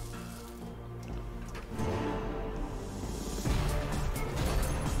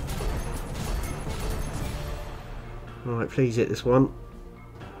 Alright, please hit this one.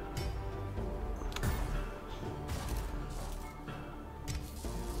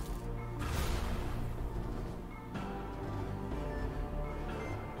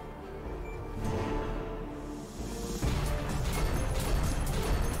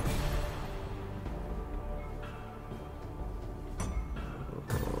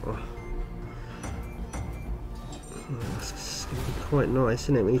 That's going to be quite nice,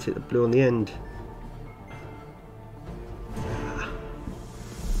 isn't it? We need to hit the blue on the end.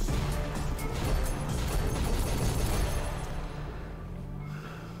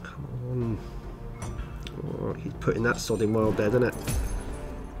 Putting that sodding wild there, doesn't it?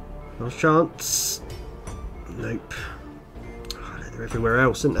 Last chance. Nope. Oh, they're everywhere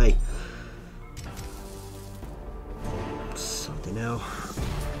else, aren't they? Sodding hell.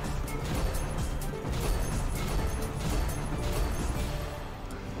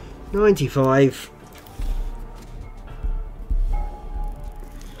 $95.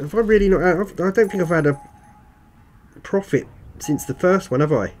 Have I really not? I don't think I've had a profit since the first one,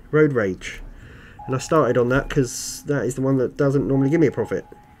 have I? Road Rage. And I started on that because that is the one that doesn't normally give me a profit.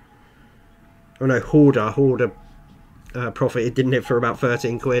 Oh no, Hoarder profited, didn't it, for about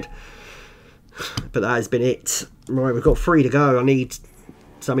 13 quid. But that has been it. Right, we've got 3 to go. I need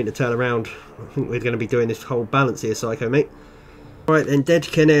something to turn around. I think we're going to be doing this whole balance here, Psycho, mate. Right then, Dead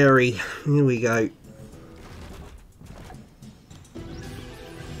Canary. Here we go.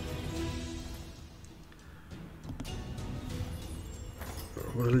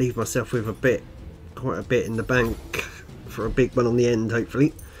 I want to leave myself with quite a bit in the bank for a big one on the end,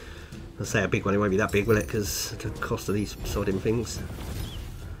 hopefully. I'll say a big one, it won't be that big, will it? Because the cost of these sodding things.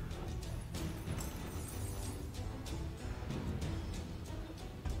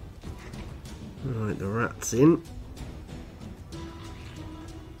 Right, the rat's in.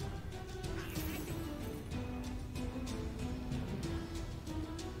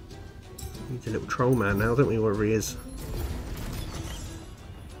 Need a little troll man now, don't we, wherever he is.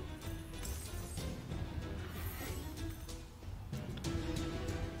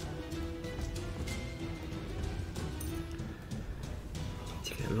 Need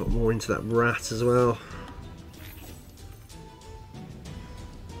to get a lot more into that rat as well.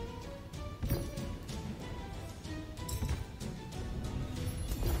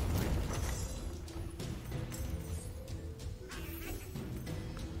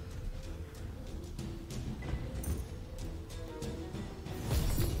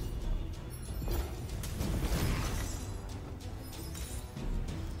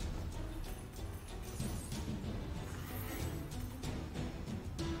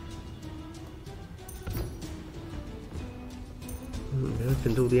 We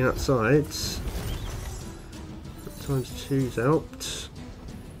opened all the outsides. Times 2's helped.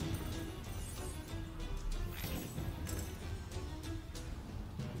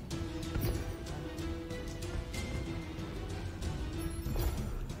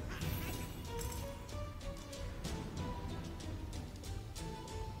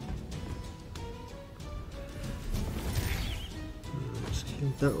 Let's kill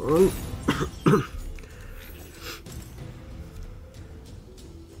that one.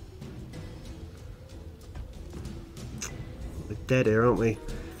 Dead here, aren't we?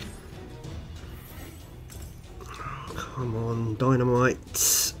 Oh, come on,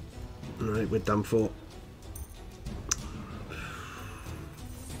 dynamite. No, we're done for.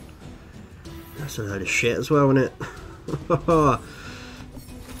 That's a load of shit as well, isn't it?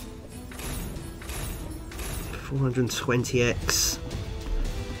 420x.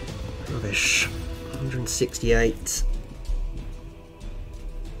 Rubbish. 168.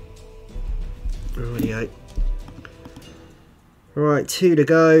 Rightio. Right, 2 to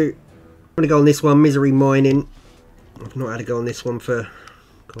go. I'm going to go on this one, misery mining. I've not had a go on this one for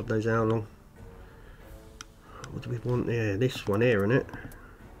God knows how long. What do we want? Yeah, this one here, isn't it?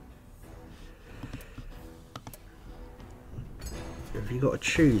 Have you got to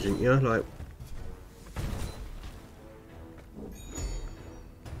choose, ain't you? Like,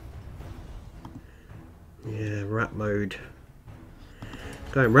 yeah, rat mode.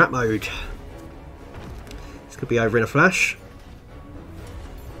 Going rat mode. This could be over in a flash.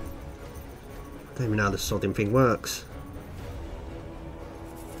 I don't even know how the sodding thing works.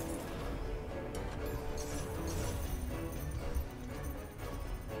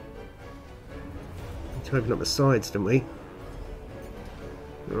 We need to open up the sides, didn't we?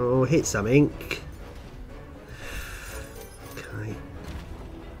 Oh, hit something. Okay.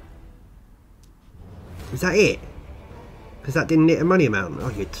 Is that it? Because that didn't hit a money amount. Oh,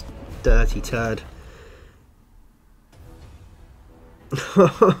 you dirty turd.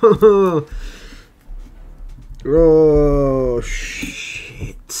 Oh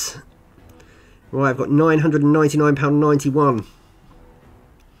shit. Right, I've got £999.91.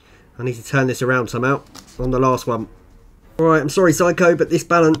 I need to turn this around somehow on the last one. Alright, I'm sorry Psycho, but this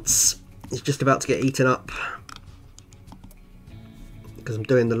balance is just about to get eaten up. Because I'm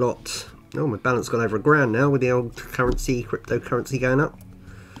doing the lot. Oh, my balance gone over £1,000 now with the old currency, cryptocurrency going up.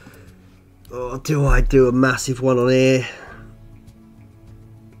 Oh, do I do a massive one on here?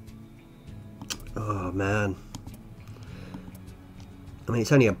 Oh man. I mean,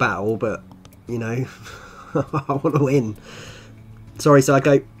 it's only a battle, but, you know, I want to win. Sorry,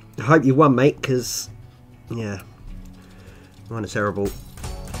 Psycho. I hope you won, mate, because, yeah, mine are terrible. Shit,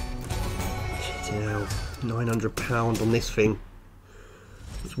 hell. £900 on this thing.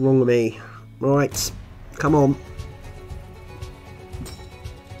 What's wrong with me? Right, come on.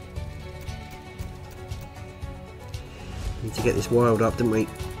 Need to get this wild up, didn't we?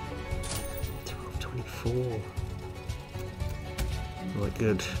 12.24. Right,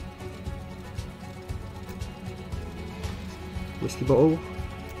 good. Whiskey bottle.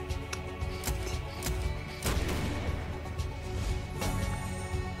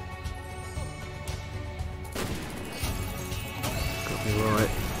 Got me right.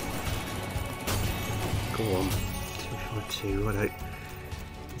 Go on. 252, righto.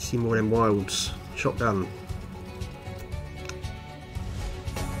 Let's see more of them wilds. Shotgun.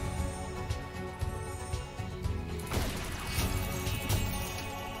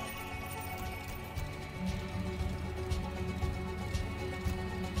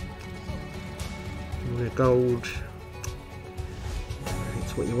 Gold.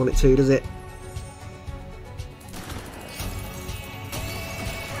 It's what you want it to, does it?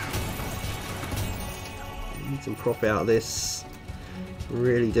 Need some profit out of this.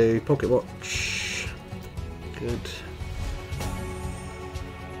 Really do. Pocket watch. Good.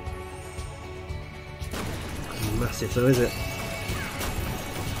 Massive though, is it?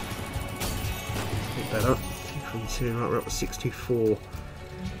 Pick that up. 222, right, we're up to 624.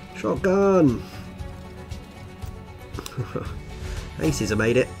 Shotgun! Aces have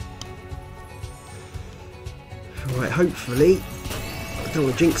made it. Right, hopefully, I don't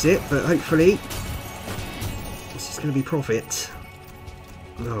want to jinx it, but hopefully this is going to be profit.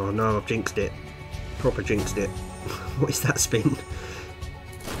 Oh no, I've jinxed it. Proper jinxed it. What is that spin?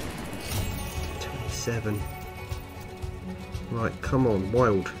 27. Right, come on,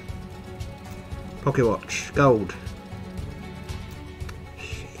 wild. Pocket watch, gold.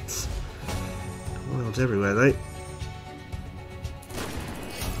 Shit. Wilds everywhere though.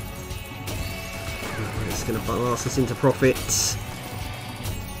 It's going to blast us into profits.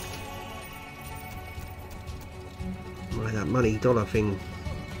 Right, that money dollar thing.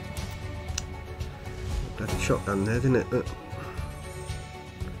 Bloody shotgun there, didn't it?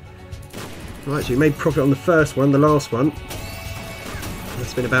 Right, so we made profit on the first one, the last one.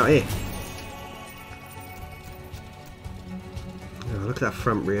 That's been about it. Oh, look at that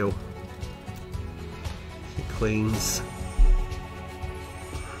front reel. The Queens.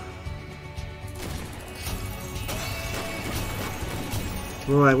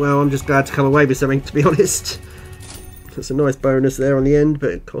 Right, well, I'm just glad to come away with something, to be honest. That's a nice bonus there on the end, but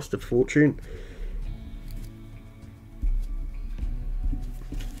it cost a fortune.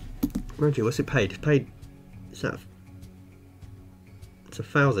 Mind you, what's it paid? It's paid. Is that? It's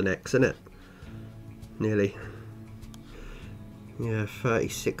 1000x, isn't it? Nearly. Yeah,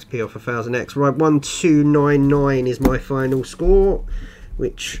 36p off 1000x. Right, 1299 is my final score,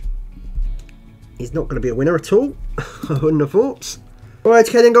 which is not going to be a winner at all. I wouldn't have thought. Alright,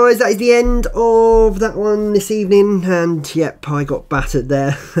 okay then guys, that is the end of that one this evening, and yep, I got battered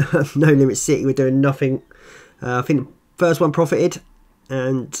there. No Limit City were doing nothing. I think the first one profited,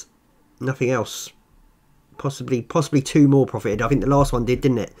 and nothing else. Possibly two more profited. I think the last one did,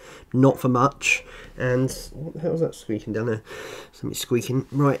 didn't it? Not for much. And what the hell was that squeaking down there? Something squeaking.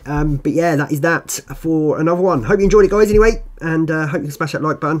 Right, but yeah, that is that for another one. Hope you enjoyed it, guys, anyway, and hope you can smash that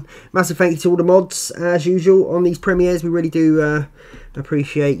like button. Massive thank you to all the mods, as usual, on these premieres. We really do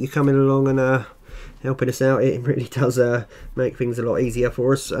appreciate you coming along and helping us out. It really does make things a lot easier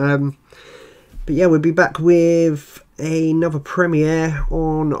for us. But yeah, we'll be back with another premiere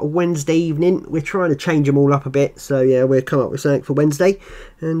on Wednesday evening. We're trying to change them all up a bit, so yeah, we'll come up with something for Wednesday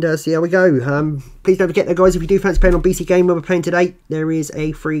and see how we go. Please don't forget though, guys, if you do fancy playing on BC Game where we're playing today, there is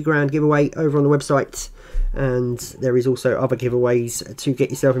a free grand giveaway over on the website, and there is also other giveaways to get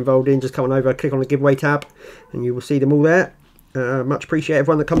yourself involved in. Just come on over, click on the giveaway tab, and you will see them all there. Much appreciate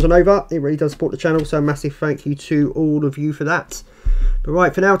everyone that comes on over. It really does support the channel, so a massive thank you to all of you for that. But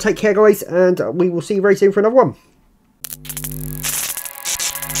right, for now, take care, guys, and we will see you very soon for another one.